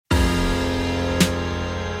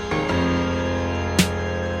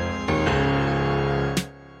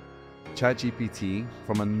ChatGPT,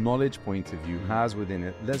 from a knowledge point of view, has within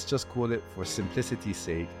it, let's just call it, for simplicity's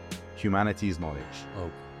sake, humanities knowledge.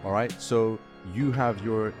 Oh. All right. So you have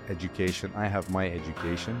your education, I have my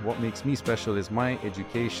education. What makes me special is my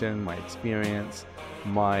education, my experience,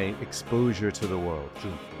 my exposure to the world.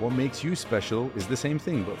 True. What makes you special is the same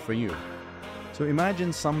thing, but for you. So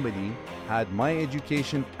imagine somebody had my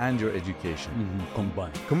education and your education.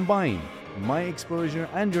 Combined. My exposure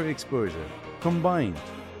and your exposure. Combined.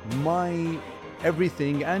 My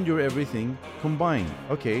everything and your everything combined.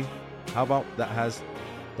 Okay, how about that has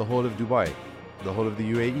the whole of Dubai, the whole of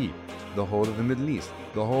the UAE, the whole of the Middle East,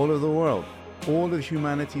 the whole of the world, all of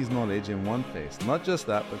humanity's knowledge in one place. Not just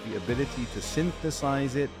that, but the ability to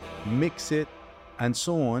synthesize it, mix it, and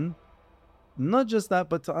so on. Not just that,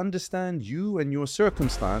 but to understand you and your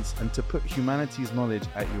circumstance and to put humanity's knowledge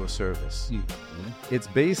at your service. It's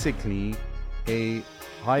basically a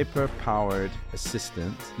hyper-powered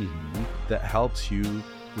assistant that helps you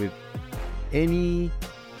with any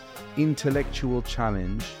intellectual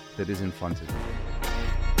challenge that is in front of you.